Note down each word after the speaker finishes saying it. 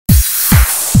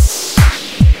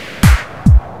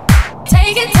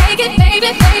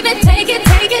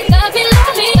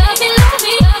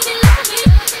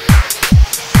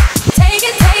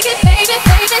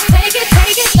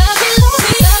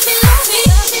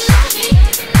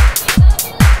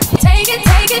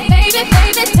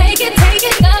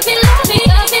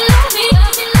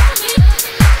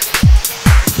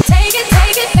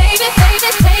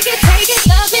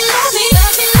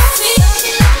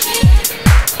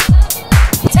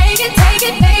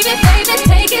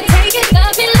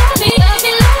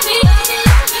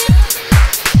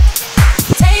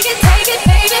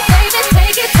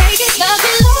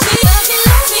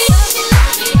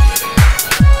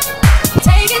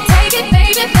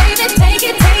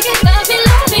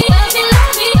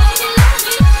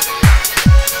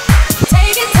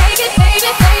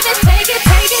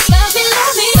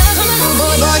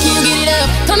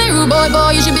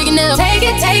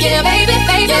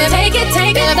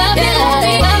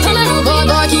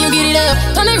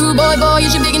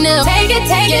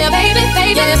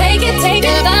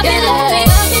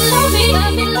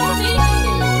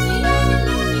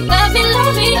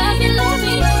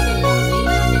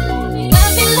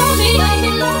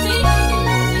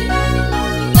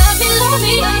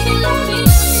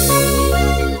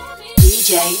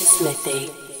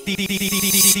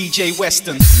DJ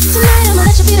Weston. Tonight I'ma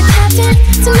let you be the captain.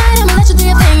 Tonight I'ma let you do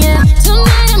your thing, yeah.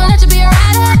 Tonight I'ma let you be a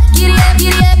rider. Giddy up,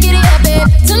 giddy up, giddy up, babe.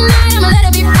 Tonight I'ma let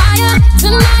it be fire.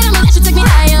 Tonight I'ma let you take me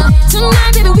higher.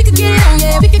 Tonight, baby, we could get it on,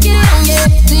 yeah. We could get it on,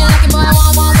 yeah. Do you like it, boy? I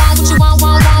want, what you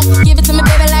want. Give it to me,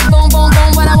 baby, like boom, boom,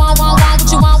 boom. What I want, what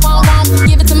you want.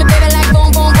 Give it to me, baby, like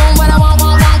boom, boom, boom. What I want,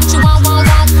 what you want.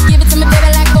 Give it to me, baby,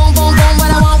 like boom, boom, boom.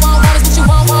 What I want, is what you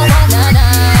want. Nah, nah.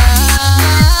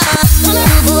 Come here,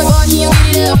 rude boy, boy, can you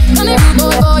get it up? Come here, rude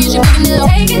boy, boy, you should pick it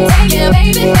up. Take it,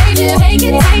 baby, take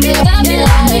it, stop it.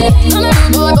 Come here,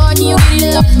 rude boy, boy, can you get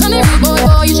it up? Come here, rude boy,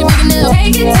 boy, you should pick it up.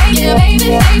 Take it,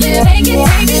 baby, take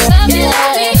it, stop it.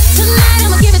 Tonight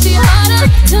I'ma give it to you harder.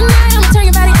 Tonight I'ma turn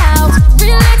your body out.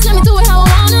 Relax, let me do it how I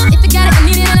wanna. If you got it, I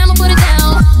need it, and I'ma put it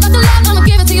down. Got the love, I'ma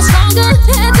give it to you stronger.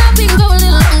 Heads up, we can go a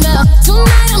little longer.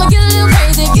 Tonight I'ma get a little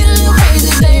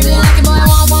crazy, baby. Like it, boy, I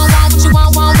want, what you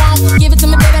want. Give it to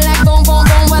me, baby, like boom, boom,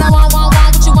 boom. What I want,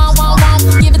 what you want.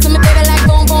 Give it to me, baby, like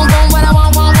boom, boom, boom. What I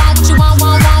want, what you want.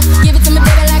 Give it to me,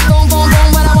 baby, like boom, boom, boom.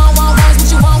 What I want, is what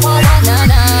you want. Nah,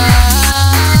 nah.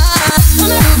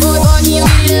 Come here, rude boy, boy, can you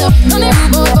get it up? Come here,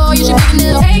 rude boy, boy, you should pick it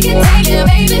up. Take it,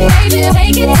 baby,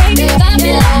 take it, stop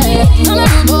it. Come here,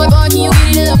 rude boy, boy, can you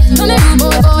get it up? Come here, rude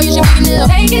boy, boy, you should pick it up.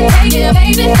 Take it,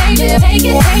 baby, take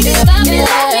it, stop it.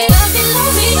 Take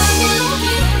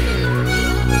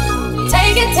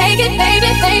it, baby, take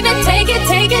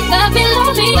it, love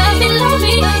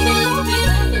me.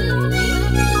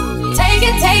 Take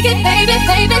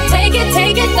it, baby,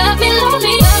 take it, love me.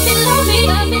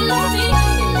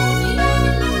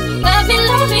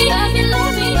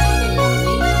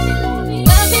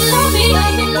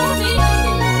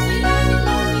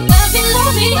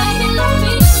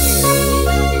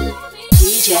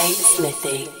 DJ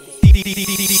Smiffy.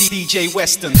 DJ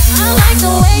Weston. I like the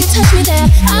way you touch me there.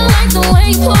 I like the way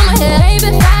you pull my hair. Baby,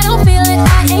 if I don't feel it, I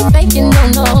ain't faking,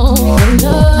 no.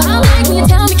 I like when you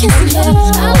tell me kiss me there.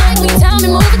 I like when you tell me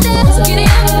move it there. So get it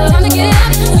up, time to get it up.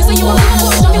 You say you want me,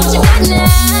 show me what you got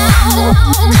now.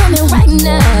 Come here right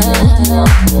now.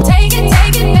 Take it,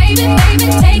 baby,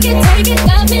 take it,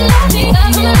 love me.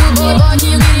 Come here, rude boy, boy,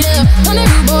 can you get it up? Come here,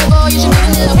 rude boy, boy, you should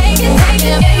pick it up. Take it,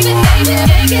 baby,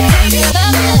 take it,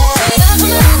 love me. Come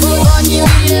here, rude boy, boy, can you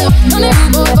get it up? Come here,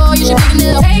 rude boy, boy, you should pick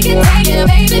it up. Take it,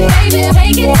 baby,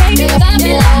 take it, stop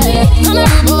it. Come here,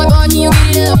 rude boy, boy, can you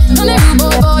get it up? Come here, rude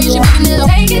boy, boy, you should pick it up.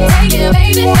 Take it,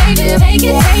 baby,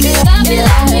 take it, stop it.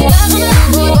 Come here,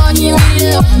 rude boy, boy, can you get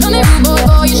it up? Come here, rude boy,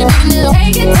 boy, you should pick it up.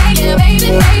 Take it, baby,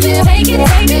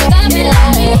 take it, stop it.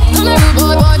 Come here, rude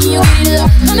boy, boy, can you get it up?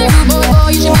 Come here, rude boy, boy,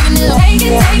 you should pick it up. Take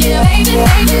it, baby,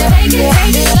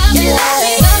 take it, stop it.